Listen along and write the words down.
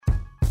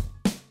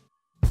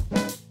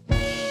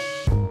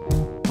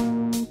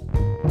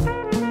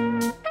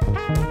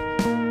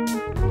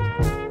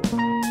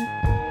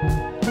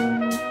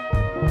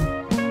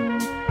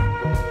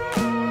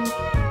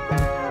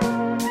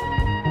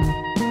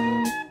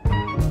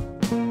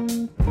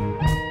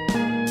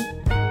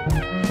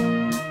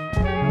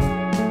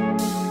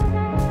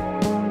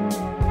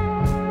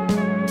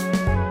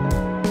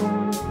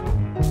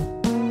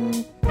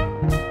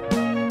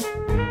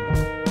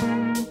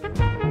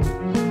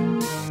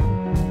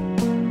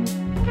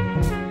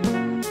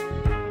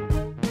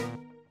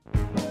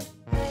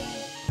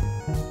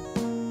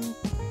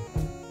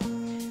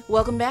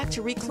Welcome back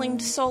to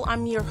Reclaimed Soul.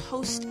 I'm your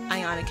host,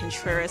 Ayana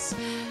Contreras.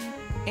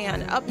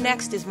 And up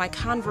next is my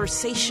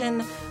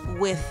conversation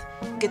with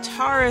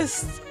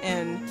guitarist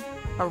and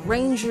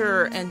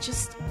arranger and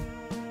just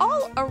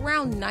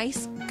all-around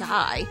nice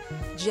guy,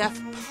 Jeff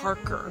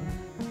Parker.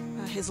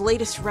 His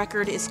latest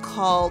record is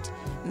called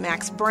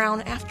Max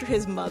Brown, after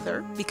his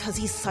mother, because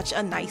he's such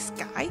a nice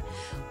guy.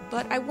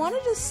 But I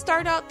wanted to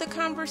start out the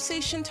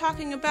conversation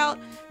talking about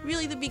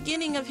really the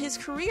beginning of his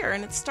career,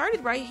 and it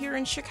started right here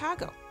in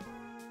Chicago.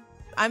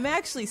 I'm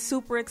actually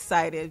super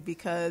excited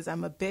because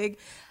I'm a big,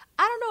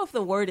 I don't know if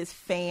the word is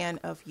fan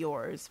of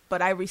yours,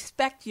 but I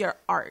respect your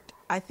art.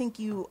 I think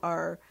you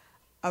are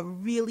a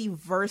really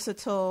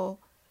versatile,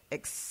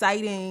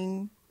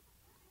 exciting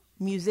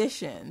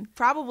musician,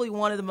 probably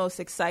one of the most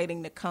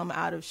exciting to come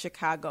out of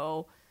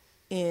Chicago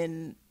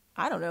in,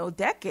 I don't know,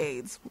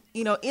 decades,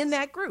 you know, in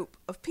that group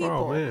of people.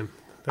 Oh, man.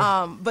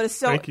 But it's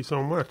so, thank you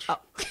so much.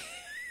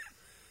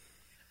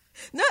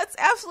 No, it's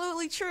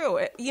absolutely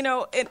true. You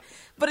know,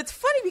 but it's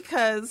funny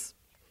because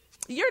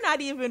you're not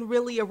even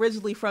really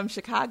originally from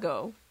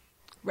Chicago,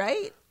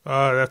 right?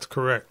 That's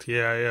correct.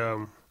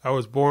 Yeah, I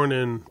was born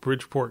in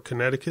Bridgeport,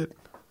 Connecticut,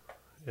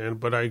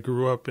 but I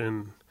grew up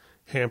in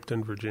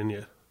Hampton,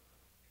 Virginia.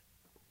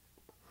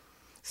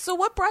 So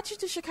what brought you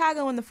to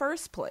Chicago in the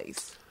first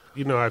place?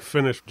 You know, I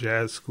finished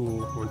jazz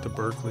school, went to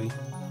Berkeley,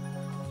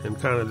 and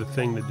kind of the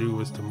thing to do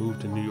was to move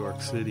to New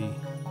York City.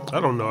 I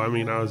don't know. I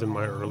mean, I was in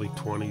my early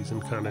 20s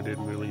and kind of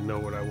didn't really know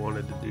what I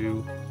wanted to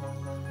do.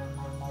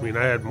 I mean,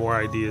 I had more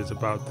ideas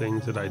about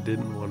things that I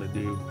didn't want to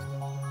do.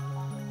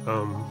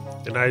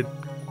 And I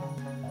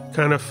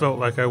kind of felt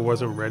like I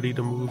wasn't ready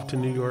to move to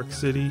New York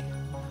City.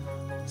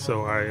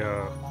 So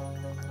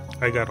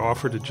I got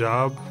offered a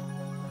job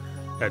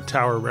at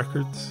Tower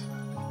Records.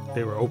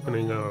 They were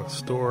opening a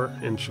store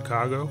in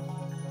Chicago.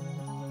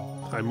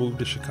 I moved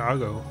to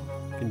Chicago,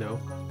 you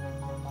know.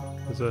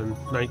 It was in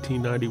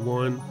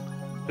 1991.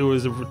 It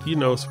was, you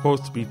know,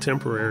 supposed to be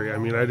temporary. I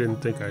mean, I didn't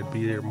think I'd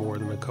be there more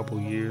than a couple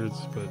years,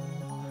 but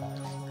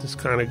just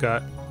kind of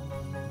got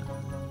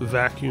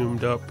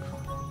vacuumed up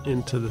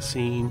into the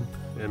scene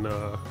and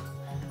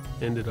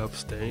ended up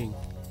staying.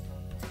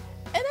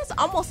 And that's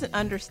almost an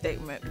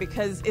understatement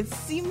because it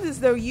seems as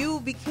though you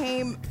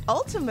became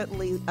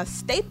ultimately a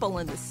staple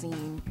in the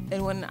scene.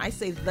 And when I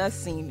say the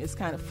scene, it's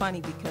kind of funny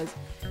because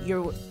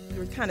you're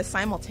kind of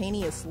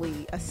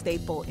simultaneously a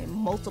staple in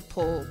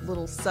multiple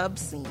little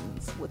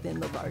sub-scenes within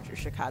the larger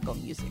Chicago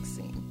music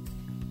scene.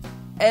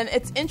 And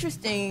it's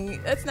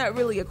interesting, that's not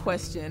really a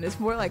question, it's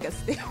more like a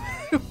statement,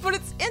 but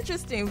it's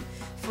interesting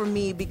for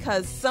me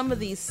because some of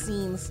these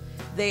scenes,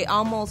 they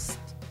almost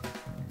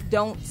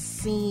don't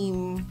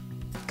seem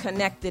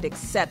connected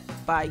except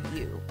by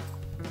you.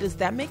 Does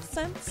that make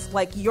sense?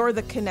 Like you're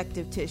the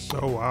connective tissue.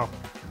 Oh, wow.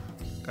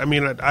 I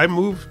mean, I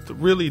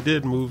really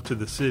did move to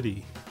the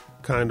city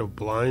kind of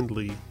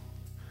blindly.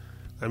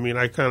 I mean,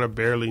 I kind of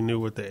barely knew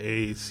what the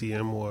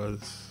AACM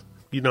was.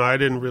 You know, I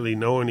didn't really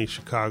know any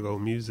Chicago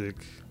music.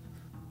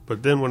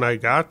 But then when I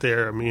got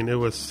there, I mean, it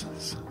was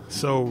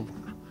so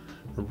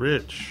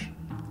rich.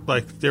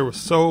 Like, there was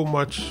so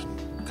much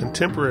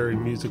contemporary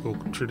musical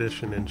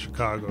tradition in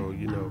Chicago,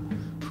 you know,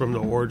 from the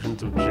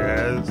origins of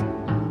jazz,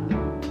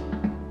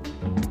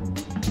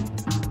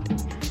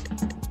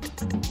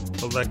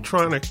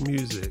 electronic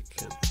music,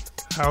 and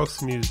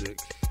house music.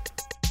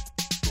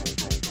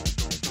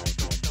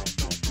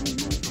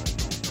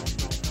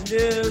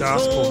 There's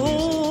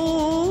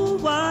Gospel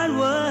music. Wide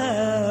world.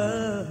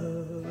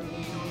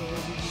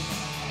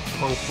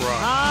 Punk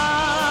rock.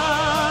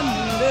 I'm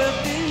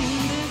living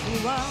this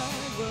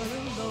wide world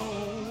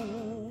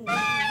alone.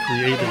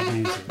 Creative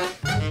music.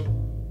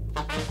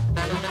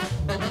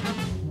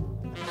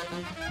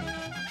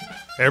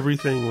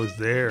 Everything was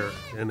there,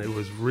 and it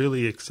was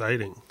really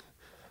exciting.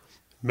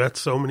 Met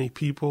so many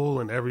people,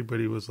 and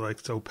everybody was like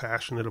so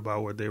passionate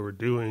about what they were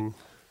doing.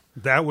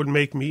 That would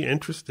make me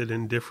interested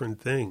in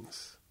different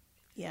things.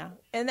 Yeah,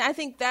 and I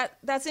think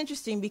that's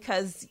interesting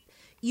because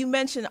you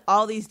mentioned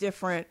all these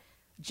different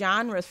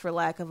genres, for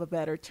lack of a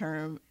better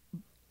term,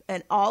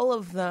 and all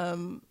of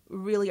them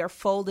really are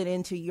folded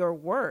into your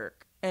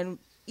work. And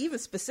even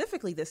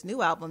specifically this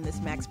new album, this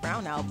Max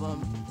Brown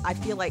album, I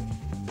feel like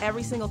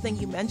every single thing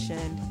you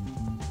mentioned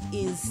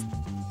is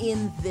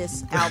in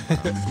this album.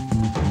 Do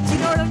you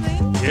know what I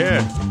mean?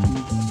 Yeah.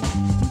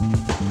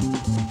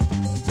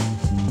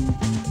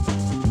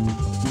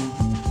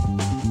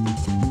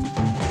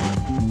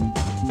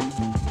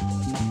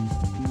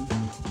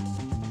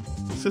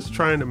 Just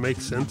trying to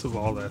make sense of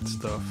all that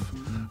stuff.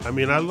 I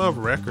mean, I love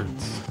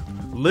records.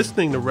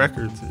 Listening to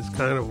records is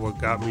kind of what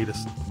got me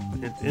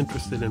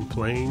interested in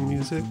playing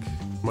music.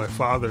 My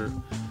father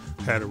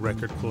had a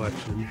record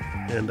collection,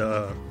 and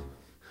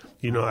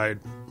you know, I'd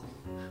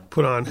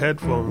put on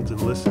headphones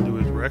and listen to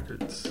his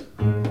records.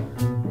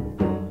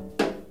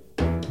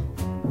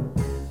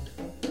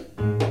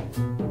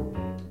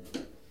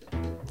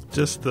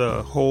 Just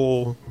the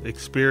whole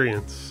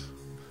experience.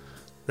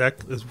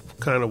 That is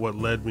kind of what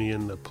led me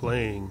into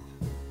playing.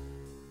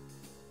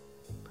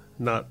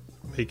 Not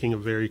making a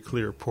very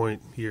clear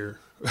point here.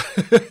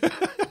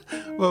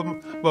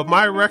 But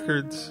my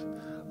records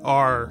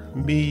are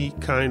me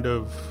kind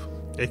of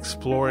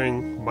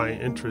exploring my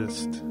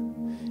interest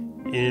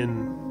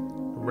in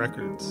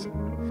records.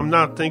 I'm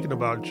not thinking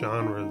about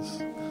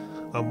genres.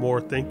 I'm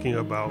more thinking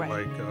about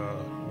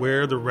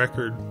where the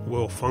record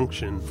will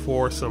function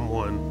for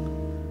someone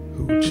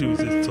who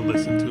chooses to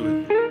listen to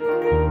it.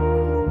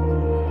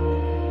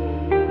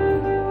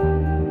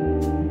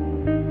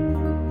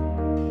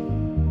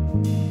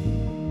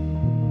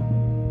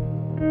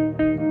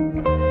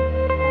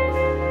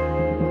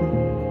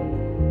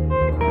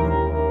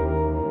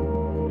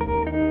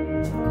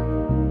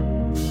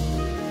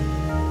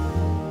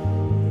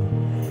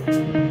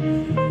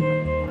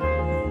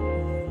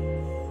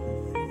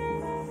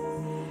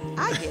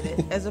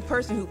 As a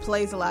person who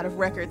plays a lot of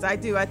records, I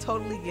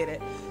totally get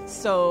it.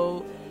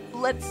 So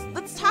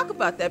let's talk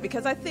about that,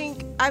 because I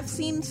think I've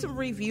seen some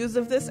reviews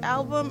of this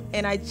album,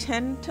 and I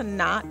tend to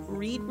not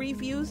read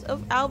reviews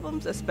of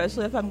albums,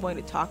 especially if I'm going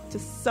to talk to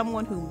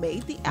someone who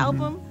made the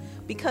album,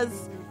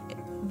 because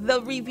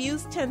the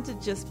reviews tend to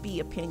just be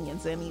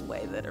opinions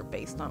anyway that are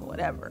based on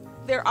whatever.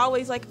 They're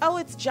always like, oh,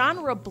 it's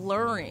genre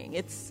blurring.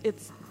 It's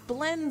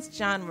blends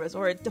genres,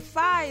 or it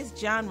defies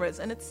genres,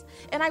 and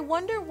I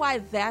wonder why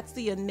that's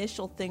the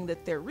initial thing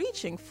that they're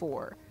reaching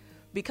for,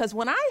 because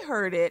when I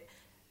heard it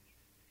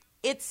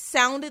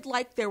sounded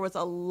like there was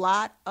a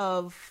lot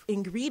of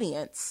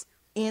ingredients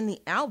in the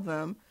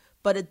album,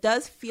 but it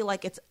does feel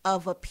like it's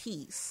of a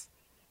piece.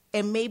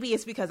 And maybe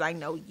it's because I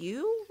know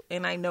you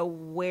and I know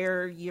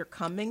where you're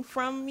coming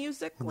from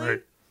musically,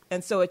 right.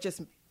 And so it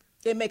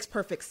makes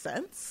perfect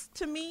sense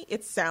to me.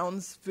 It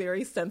sounds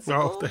very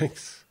sensible. Oh,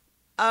 thanks.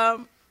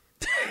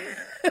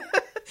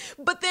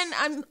 But then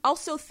I'm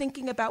also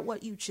thinking about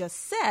what you just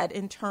said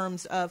in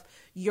terms of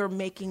you're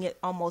making it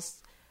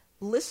almost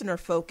listener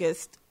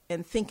focused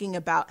and thinking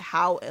about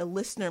how a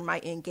listener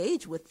might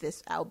engage with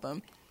this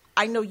album.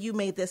 I know you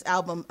made this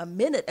album a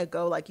minute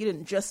ago, like you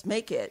didn't just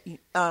make it,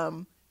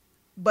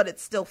 but it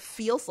still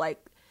feels like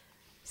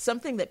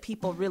something that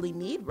people really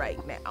need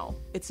right now.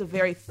 It's a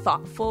very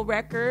thoughtful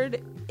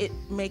record. It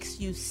makes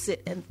you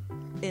sit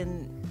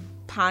and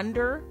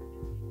ponder,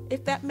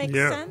 if that makes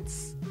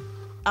sense.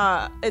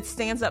 It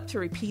stands up to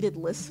repeated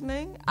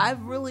listening.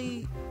 I've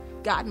really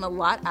gotten a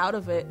lot out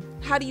of it.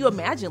 How do you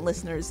imagine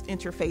listeners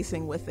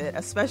interfacing with it,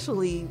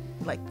 especially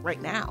like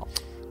right now?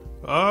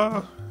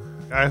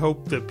 I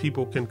hope that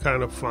people can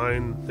kind of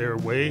find their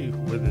way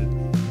with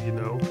it, you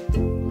know.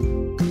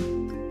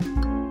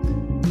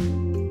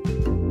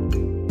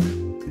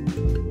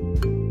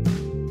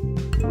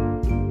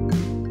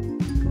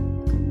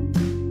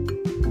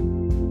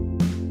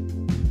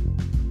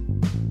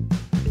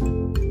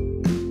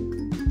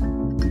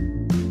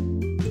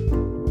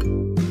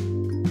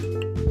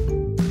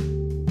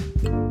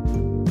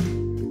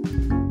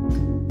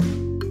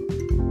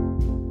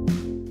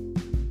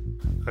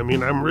 I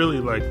mean, I'm really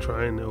like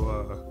trying to,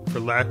 for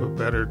lack of a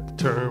better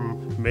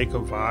term, make a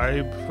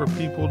vibe for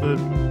people to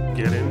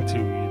get into,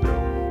 you know.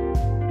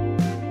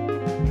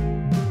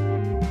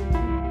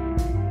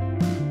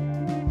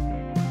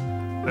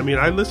 I mean,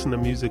 I listen to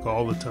music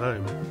all the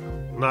time,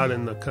 not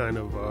in the kind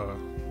of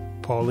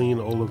Pauline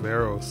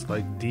Oliveros,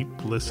 like deep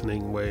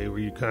listening way where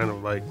you kind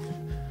of like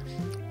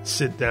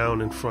sit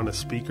down in front of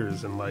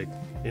speakers and like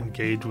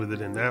engage with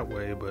it in that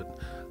way. But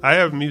I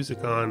have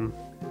music on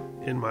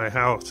in my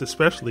house,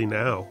 especially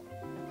now,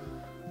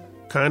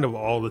 kind of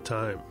all the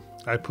time.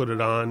 I put it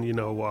on, you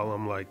know, while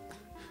I'm like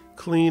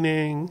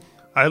cleaning.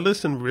 I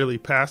listen really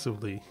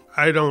passively.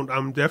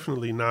 I'm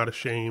definitely not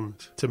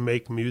ashamed to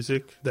make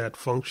music that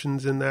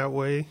functions in that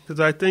way, because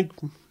I think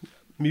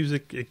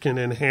music, it can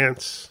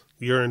enhance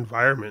your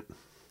environment.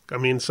 I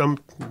mean, some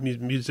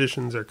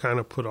musicians are kind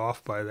of put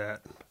off by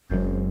that,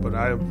 but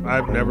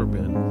I've never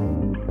been.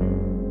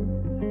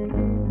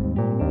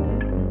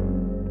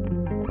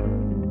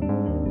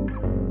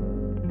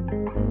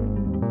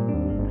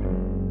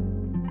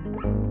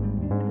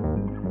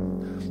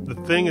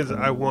 The thing is,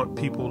 I want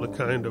people to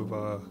kind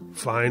of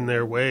find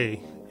their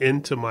way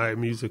into my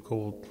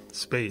musical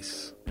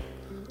space.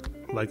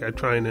 Like, I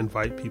try and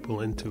invite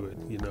people into it,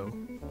 you know.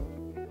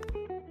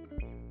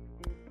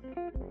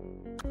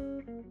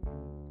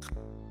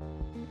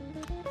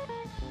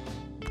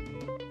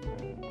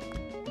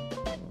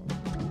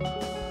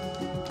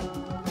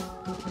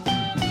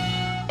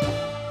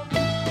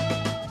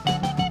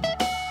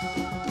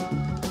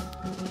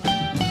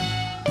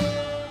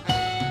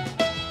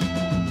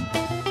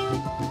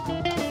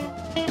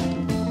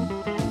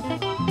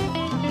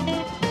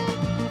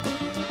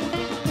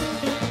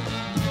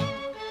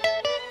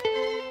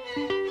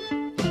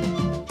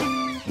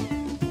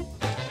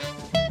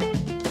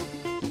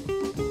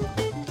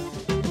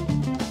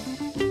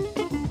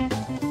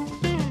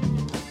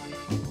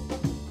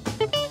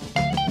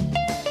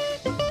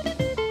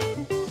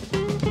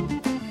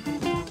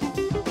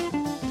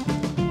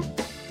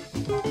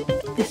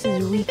 This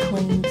is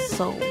Reclaimed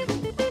Soul.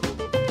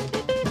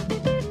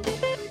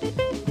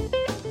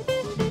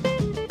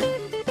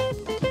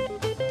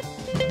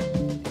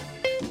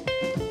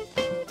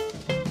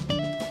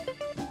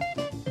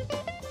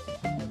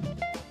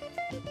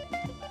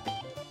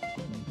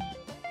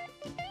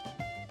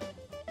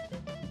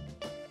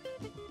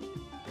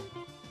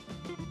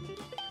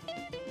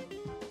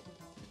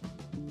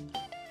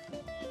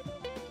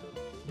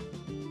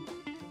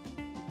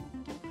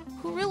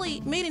 who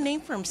really made a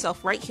name for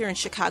himself right here in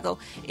Chicago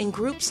in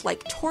groups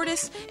like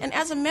Tortoise and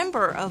as a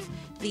member of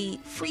the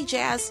free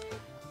jazz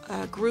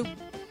group,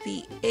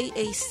 the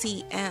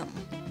AACM.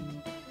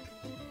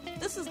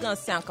 This is going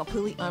to sound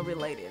completely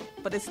unrelated,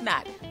 but it's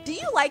not. Do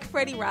you like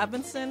Freddie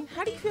Robinson?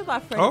 How do you feel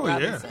about Freddie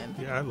Robinson?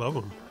 Yeah, I love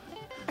him.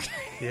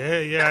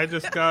 Yeah, I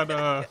just got,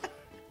 I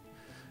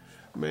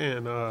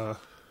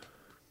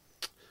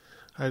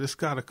just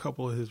got a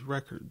couple of his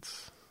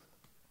records.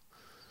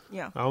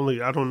 Yeah.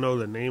 I don't know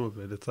the name of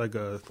it. It's like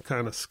a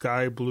kind of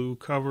sky blue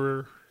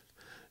cover.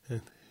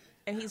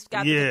 And he's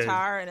got the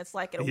guitar, and it's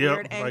like at a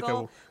weird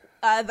angle.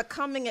 The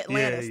Coming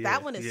Atlantis.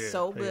 That one is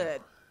so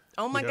good.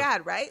 Oh, my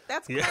God, right?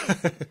 That's crazy.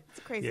 It's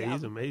a crazy album.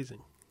 He's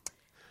amazing.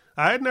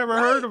 I had never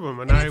heard of him,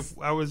 and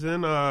I was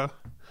in, it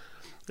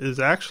was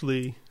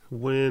actually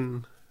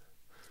when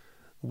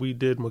we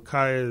did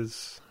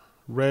Micaiah's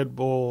Red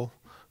Bull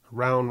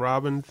round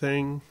robin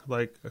thing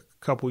like a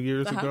couple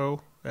years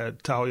ago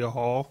at Talia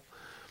Hall,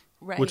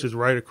 which is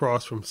right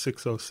across from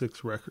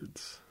 606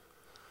 Records.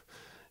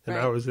 And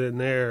I was in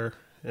there,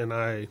 and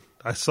I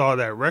saw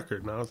that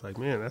record, and I was like,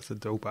 man, that's a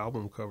dope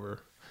album cover.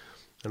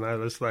 And I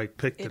just like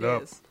picked it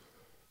up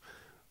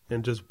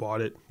and just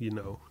bought it,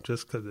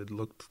 just because it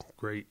looked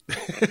great.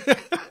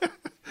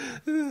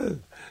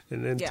 And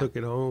then took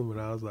it home, and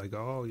I was like,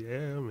 oh,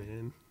 yeah,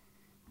 man.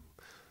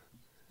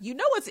 You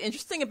know what's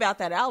interesting about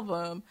that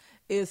album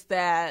is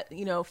that,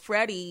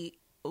 Freddie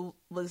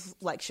was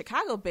like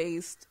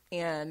Chicago-based,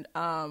 and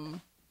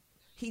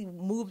he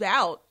moved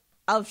out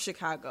of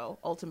Chicago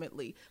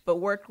ultimately, but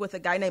worked with a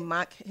guy named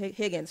Monk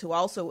Higgins, who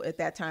also at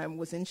that time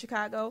was in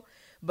Chicago,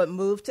 but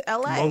moved to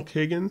L.A. Monk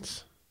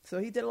Higgins? So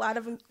he did a lot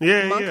of Monk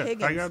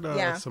Higgins. I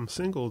got some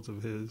singles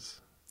of his.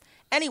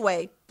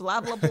 Anyway,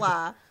 blah, blah,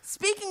 blah.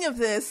 Speaking of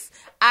this,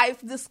 I've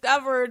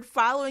discovered,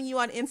 following you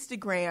on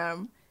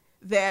Instagram,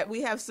 that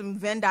we have some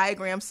Venn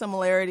diagram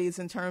similarities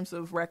in terms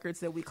of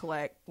records that we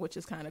collect, which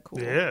is kind of cool.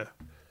 Yeah.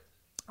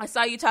 I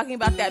saw you talking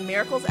about that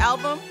Miracles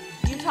album.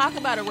 You talk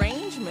about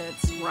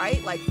arrangements,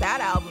 right? Like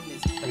that album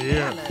is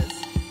bananas.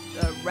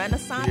 The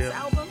Renaissance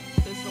album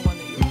is the one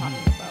that you were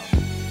talking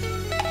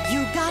about.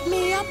 You got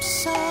me up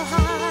so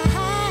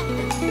high,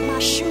 my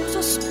shoes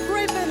are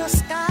scraping the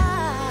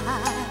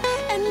sky,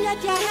 and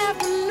yet you have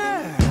the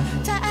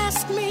nerve to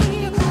ask me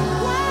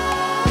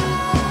why.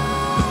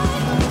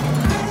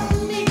 I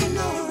don't need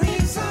no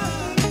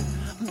reason,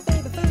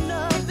 baby, for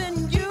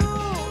loving you,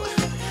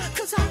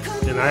 'cause I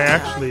couldn't. And I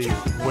actually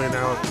went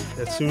out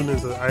as soon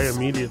as I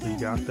immediately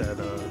got that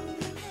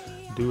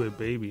Do It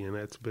Baby, and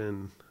that's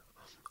been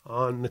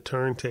on the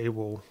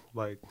turntable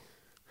like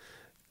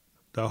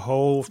the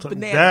whole time.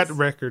 That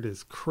record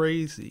is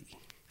crazy.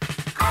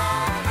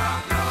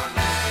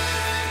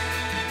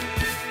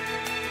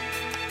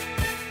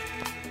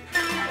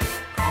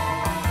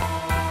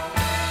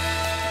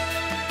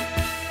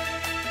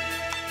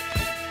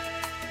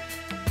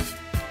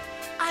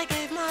 I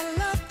gave my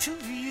love to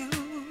you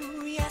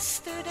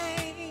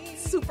yesterday.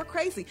 Super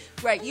crazy.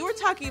 Right, you were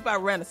talking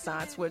about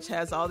Renaissance, which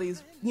has all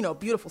these,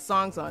 beautiful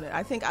songs on it.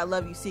 I think I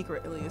Love You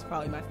Secretly is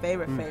probably my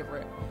favorite.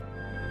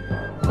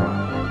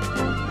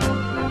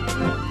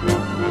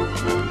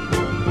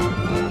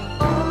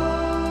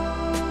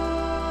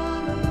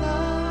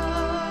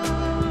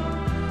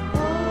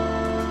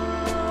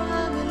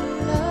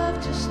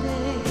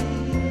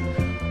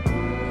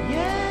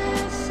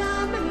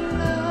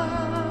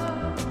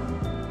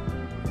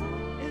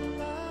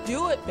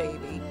 Do It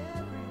Baby.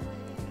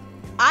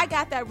 I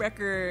got that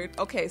record.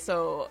 Okay,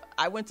 so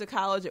I went to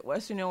college at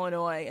Western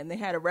Illinois, and they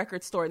had a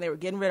record store, and they were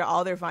getting rid of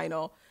all their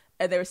vinyl,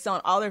 and they were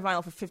selling all their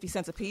vinyl for 50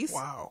 cents a piece.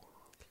 Wow.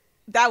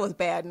 That was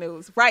bad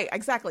news. Right,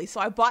 exactly. So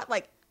I bought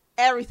like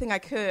everything I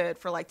could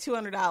for like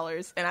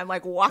 $200, and I'm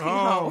like walking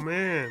home. Oh,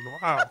 man.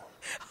 Wow.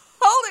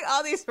 Holding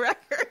all these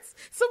records.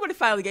 Somebody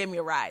finally gave me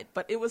a ride,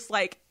 but it was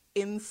like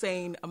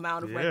insane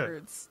amount of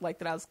records like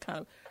that I was kind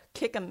of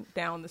kicking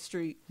down the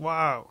street.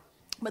 Wow.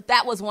 But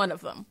that was one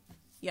of them.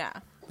 Yeah.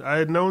 I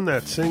had known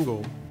that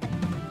single.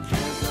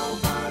 Can't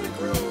nobody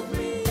groove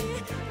me,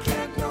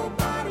 can't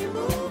nobody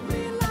move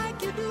me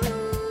like you do.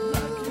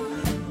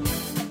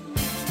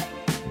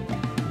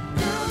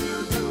 Girl,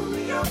 you do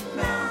me up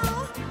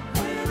now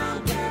when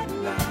I'm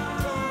getting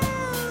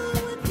down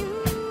with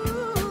you.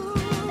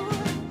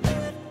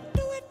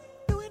 Do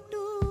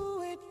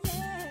it,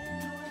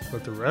 yeah.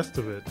 But the rest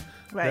of it,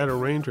 that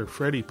arranger,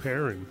 Freddie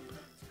Perrin.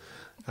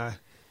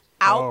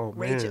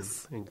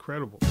 Outrageous. Oh, man,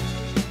 incredible.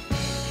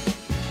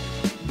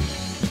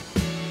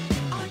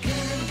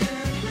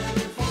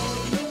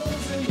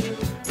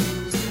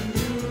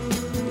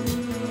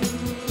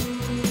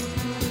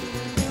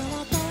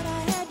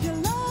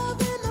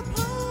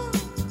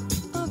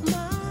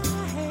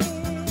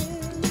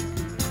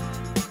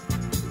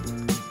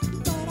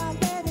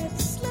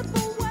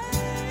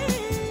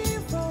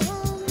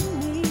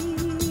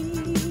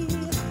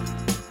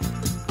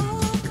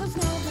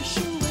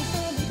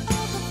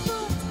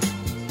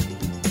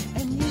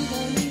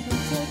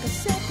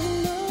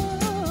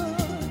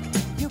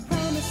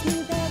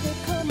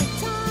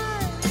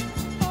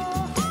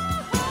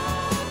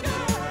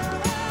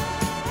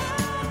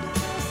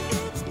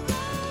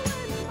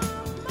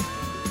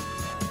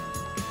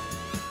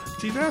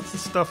 that's the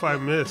stuff I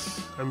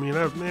miss. I mean,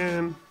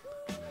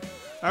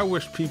 I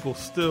wish people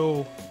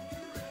still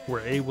were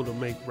able to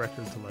make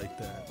records like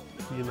that.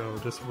 You know,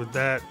 just with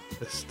that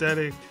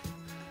aesthetic,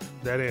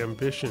 that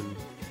ambition,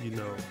 you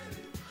know.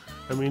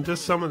 I mean,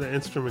 just some of the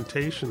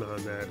instrumentation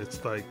on that.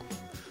 It's like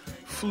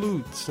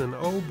flutes and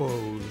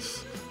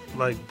oboes,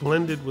 like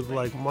blended with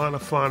like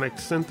monophonic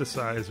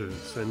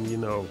synthesizers and, you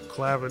know,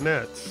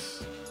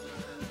 clavinets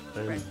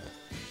and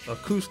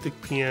acoustic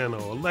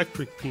piano,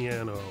 electric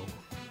piano,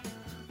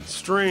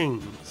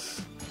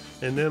 strings,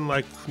 and then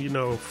like, you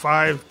know,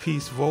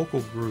 5-piece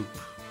vocal group,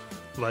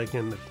 like,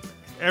 and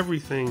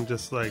everything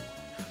just like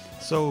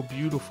so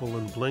beautiful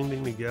and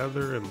blending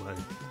together. And like,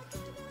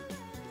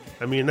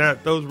 I mean,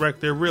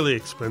 they're really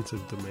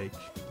expensive to make,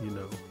 you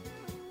know.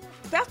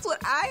 That's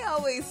what I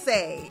always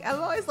say.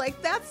 I'm always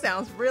like, that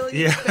sounds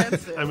really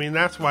expensive. I mean,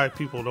 that's why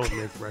people don't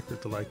make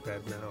records like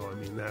that now. I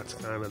mean, that's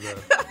kind of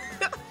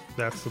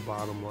that's the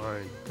bottom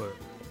line. But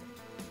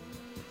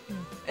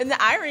and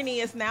the irony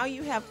is now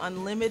you have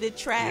unlimited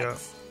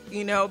tracks. Yeah.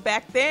 You know,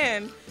 back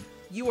then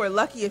you were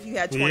lucky if you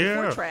had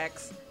 24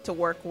 tracks to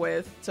work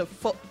with to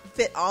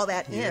fit all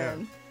that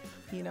in.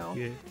 You know.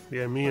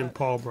 Yeah. Me and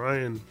Paul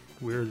Bryan,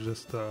 we're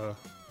just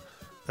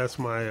that's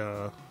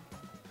my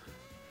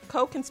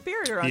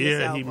co-conspirator on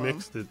this album. Yeah, he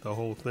mixed it, the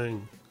whole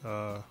thing.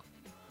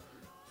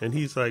 And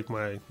he's like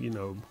my, you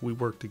know, we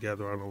work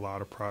together on a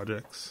lot of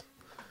projects.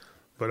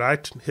 But I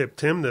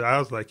hipped him that I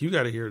was like, you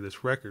got to hear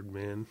this record,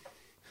 man.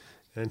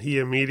 And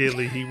he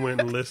went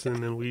and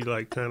listened, and we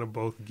like kind of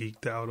both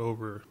geeked out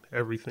over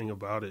everything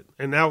about it.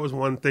 And that was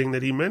one thing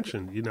that he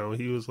mentioned, you know,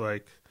 he was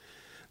like,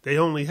 they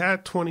only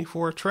had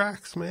 24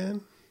 tracks,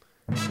 man.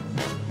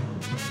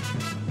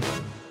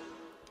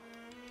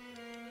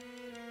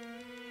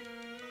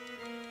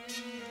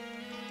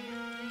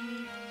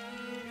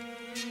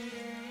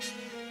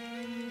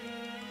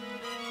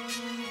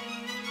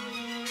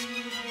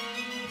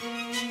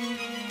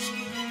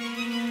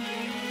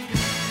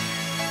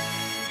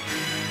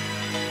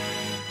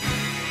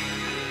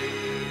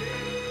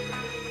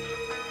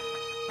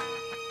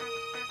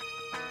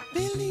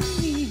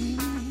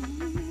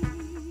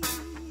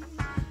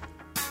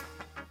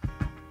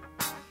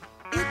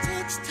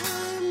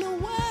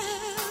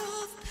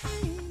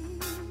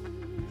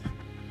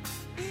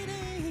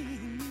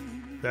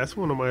 That's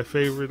one of my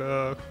favorite,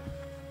 I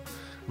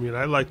mean,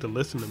 I like to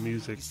listen to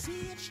music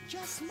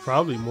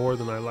probably more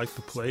than I like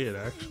to play it,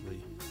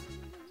 actually.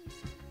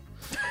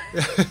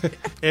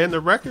 And the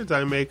records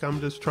I make,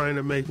 I'm just trying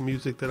to make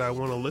music that I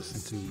want to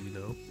listen to, you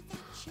know.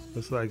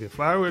 It's like if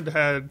I would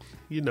had,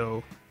 you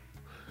know,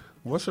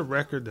 what's a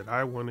record that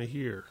I want to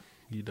hear,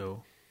 you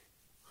know,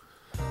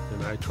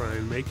 and I try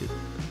and make it.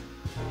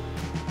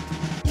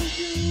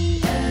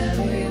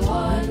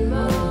 Everyone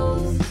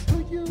moves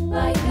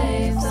like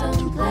they've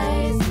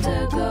someplace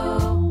to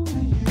go.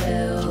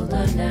 Build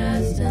a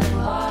nest and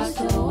watch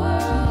the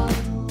world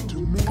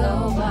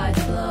go by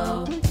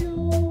slow.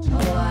 A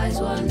wise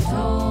one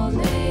told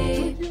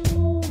me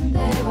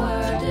they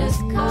were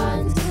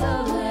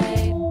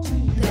disconsolate.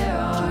 There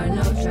are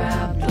no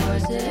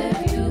trapdoors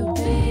if you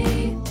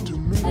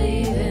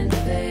believe in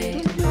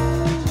fate.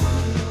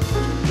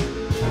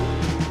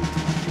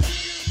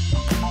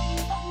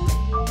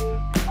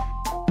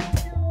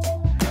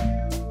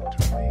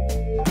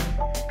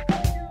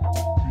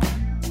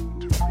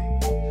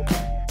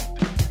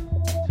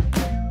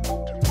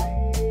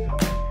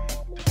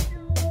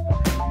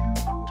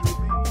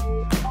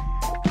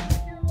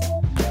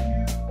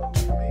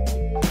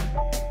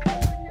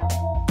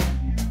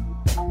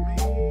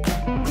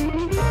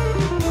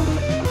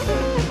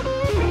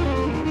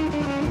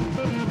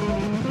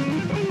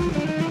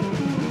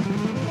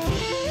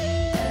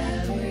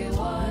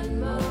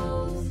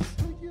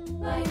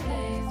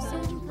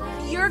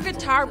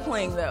 Guitar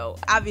playing, though,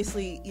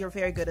 obviously you're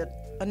very good at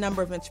a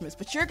number of instruments,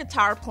 but your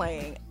guitar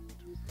playing,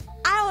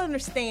 I don't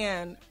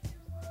understand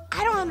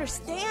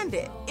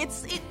it.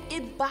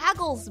 It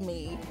boggles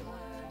me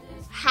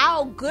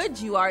how good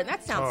you are, and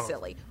that sounds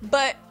silly,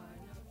 but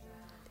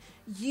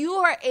you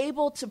are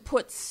able to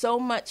put so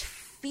much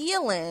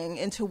feeling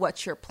into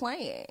what you're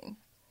playing.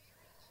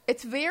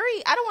 It's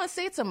very, I don't want to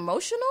say it's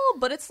emotional,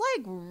 but it's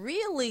like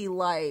really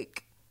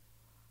like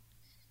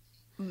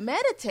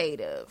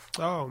meditative.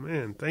 Oh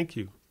man, thank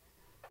you.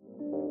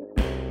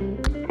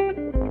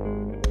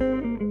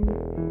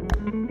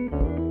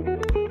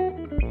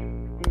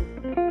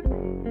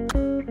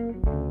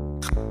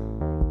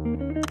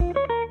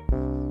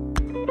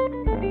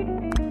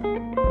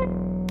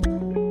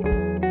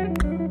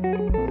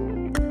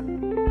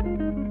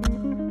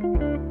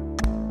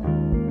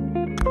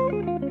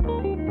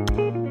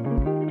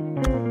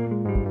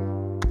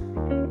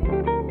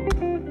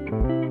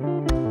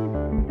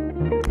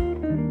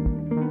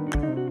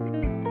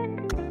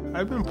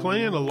 I've been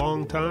playing a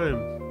long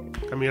time.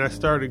 I mean, I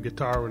started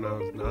guitar when I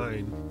was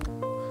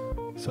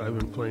 9. So I've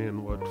been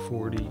playing,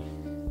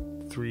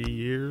 43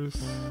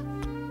 years?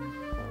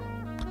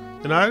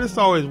 And I just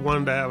always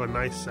wanted to have a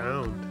nice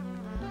sound,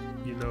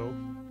 you know?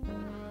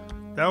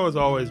 That was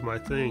always my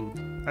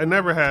thing. I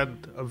never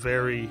had a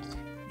very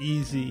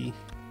easy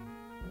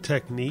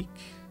technique,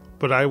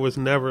 but I was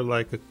never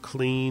like a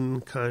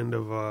clean kind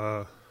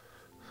of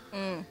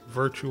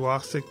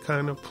virtuosic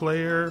kind of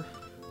player.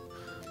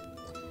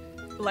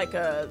 Like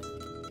a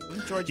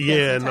George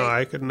Yeah, Benson no, type?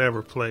 I could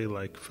never play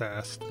like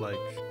fast, like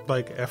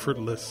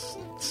effortless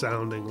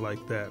sounding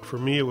like that. For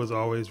me, it was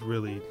always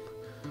really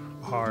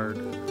hard.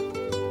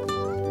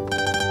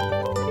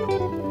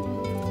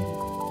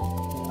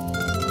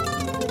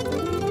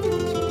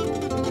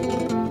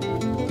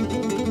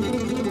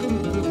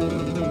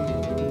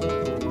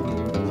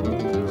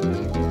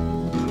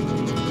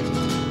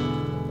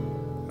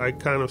 I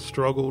kind of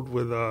struggled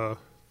with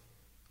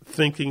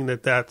thinking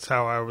that that's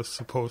how I was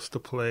supposed to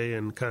play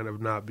and kind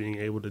of not being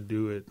able to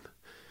do it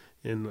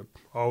and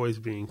always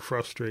being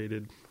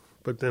frustrated.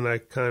 But then I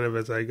kind of,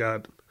 as I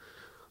got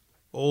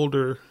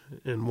older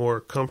and more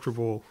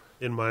comfortable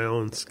in my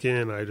own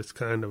skin, I just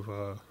kind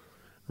of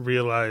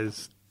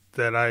realized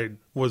that I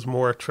was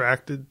more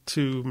attracted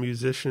to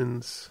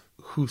musicians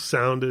who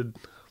sounded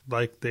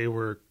like they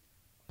were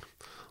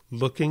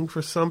looking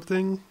for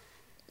something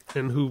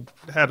and who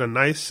had a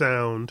nice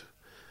sound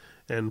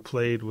and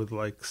played with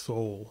like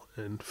soul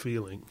and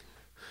feeling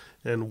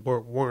and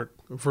weren't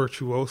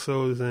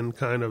virtuosos in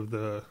kind of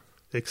the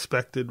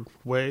expected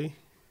way.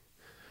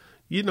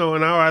 You know,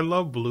 and I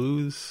love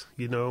blues,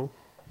 you know.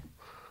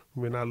 I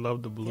mean, I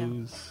love the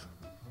blues.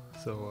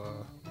 Yeah.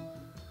 So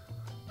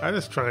I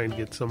just try and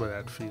get some of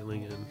that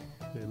feeling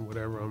in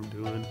whatever I'm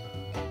doing.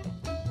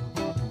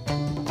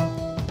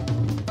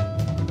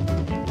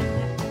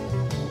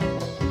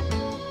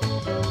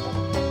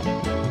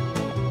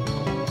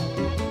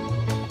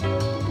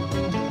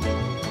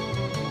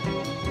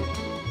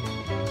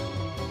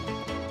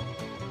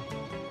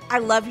 I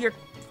love your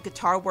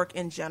guitar work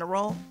in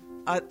general.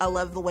 I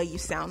love the way you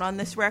sound on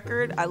this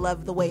record. I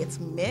love the way it's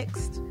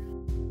mixed.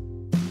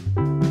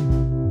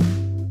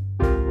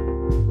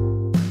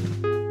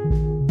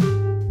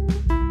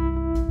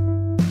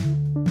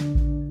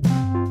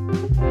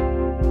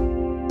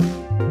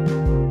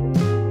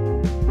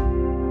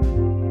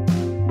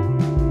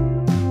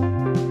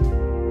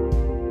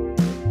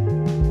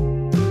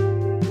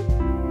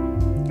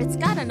 It's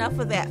got enough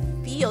of that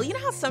feel. You know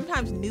how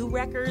sometimes new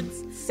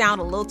records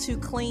sound a little too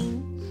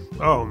clean?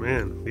 Oh,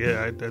 man.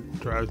 Yeah, that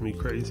drives me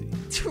crazy.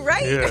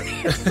 Right? Yeah.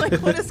 It's like,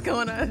 what is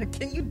going on?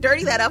 Can you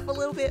dirty that up a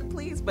little bit,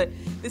 please? But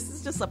this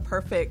is just a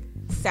perfect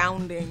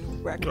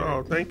sounding record.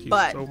 Oh, thank you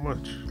so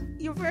much.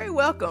 You're very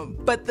welcome.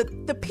 But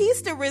the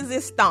piece de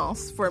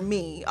resistance for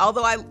me,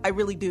 although I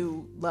really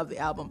do love the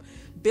album,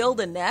 Build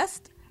a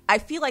Nest, I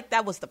feel like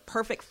that was the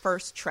perfect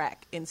first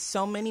track in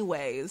so many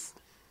ways.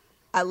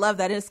 I love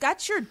that. And it's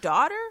got your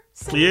daughter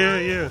singing.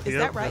 Yeah. Is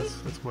that right?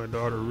 That's my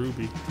daughter,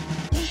 Ruby.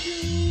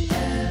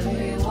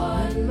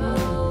 Everyone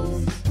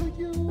moves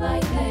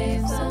like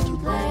they've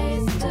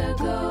someplace to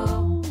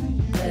go.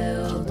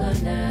 Build a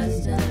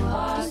nest and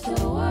watch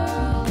the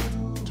world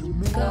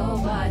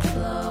go by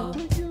slow.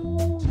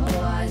 A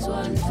wise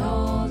one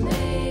told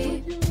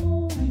me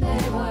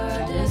they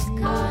were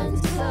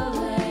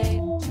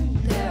disconsolate.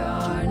 There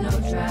are no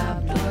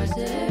trapdoors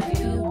if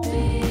you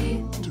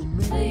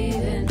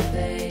believe in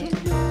fate.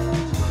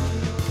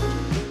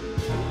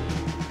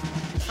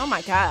 Oh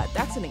my God,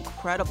 that's an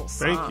incredible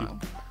song. Thank you.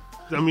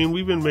 I mean,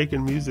 we've been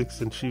making music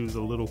since she was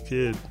a little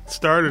kid.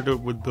 Started it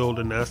with Build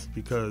a Nest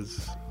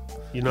because,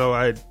 you know,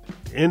 I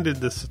ended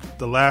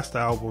the last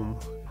album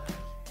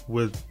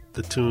with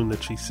the tune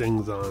that she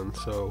sings on.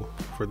 So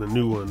for the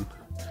new one,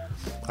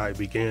 I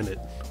began it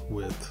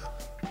with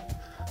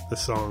the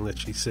song that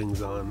she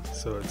sings on.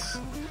 So it's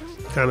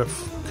kind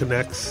of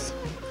connects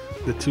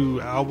the two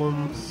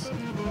albums.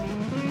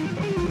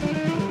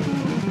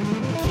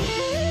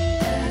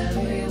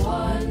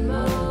 Everyone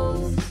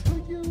moves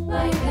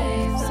like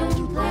they've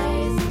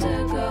someplace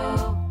to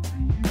go.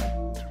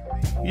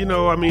 You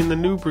know, I mean, the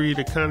New Breed,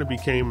 it kind of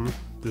became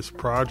this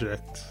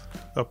project,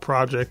 a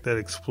project that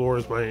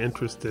explores my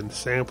interest in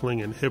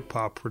sampling and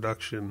hip-hop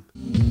production.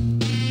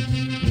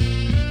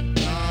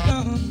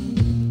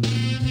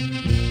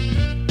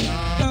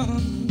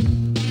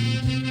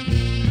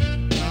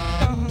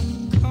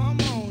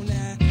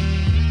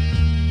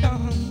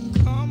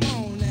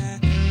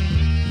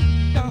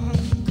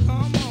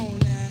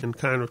 And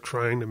kind of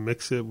trying to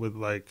mix it with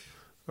like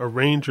a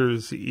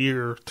arranger's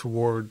ear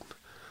toward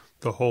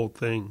the whole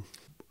thing.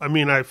 I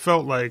mean, I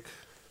felt like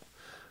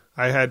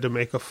I had to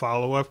make a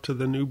follow-up to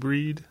the New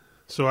Breed,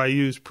 so I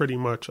used pretty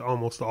much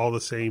almost all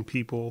the same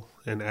people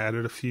and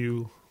added a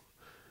few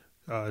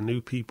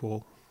new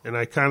people, and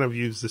I kind of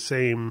used the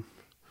same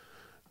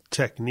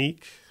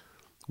technique,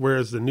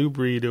 whereas the New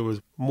Breed, it was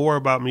more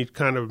about me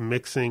kind of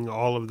mixing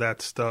all of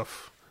that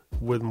stuff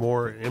with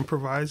more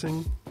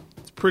improvising.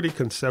 It's a pretty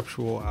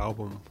conceptual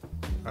album,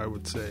 I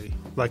would say.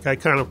 Like, I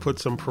kind of put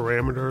some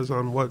parameters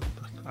on what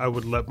I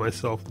would let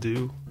myself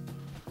do,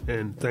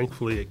 and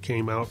thankfully it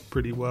came out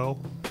pretty well.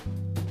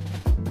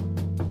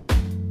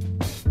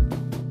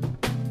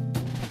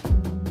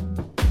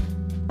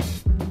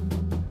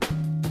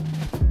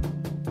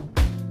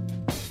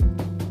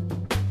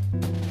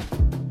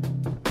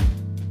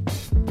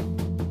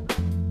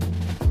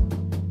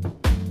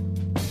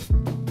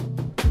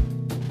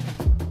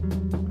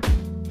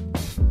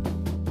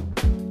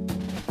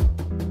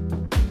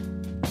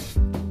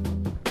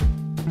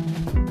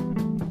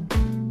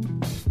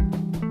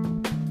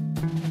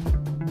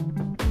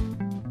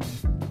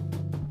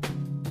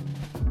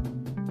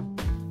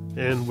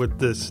 And with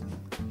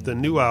the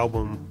new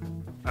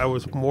album, I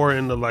was more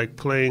into like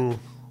playing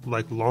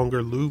like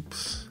longer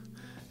loops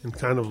and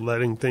kind of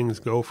letting things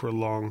go for a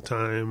long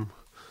time,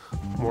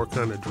 more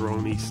kind of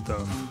droney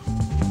stuff.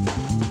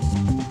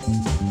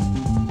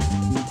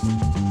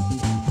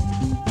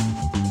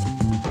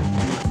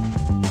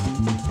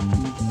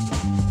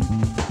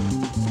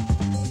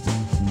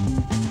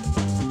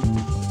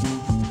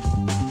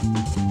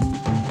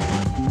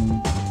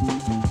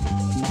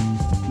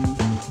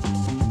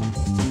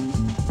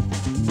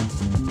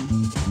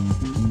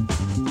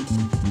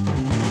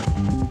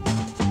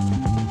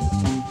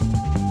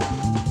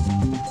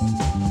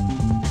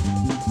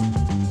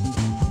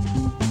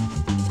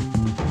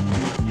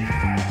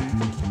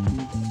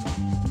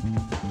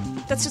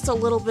 That's just a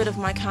little bit of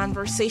my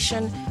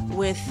conversation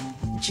with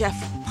Jeff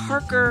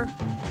Parker.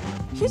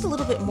 Here's a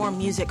little bit more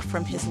music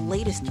from his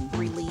latest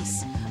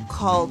release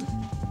called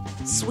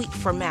Sweet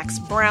for Max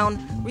Brown,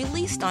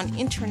 released on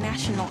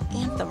International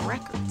Anthem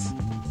Records.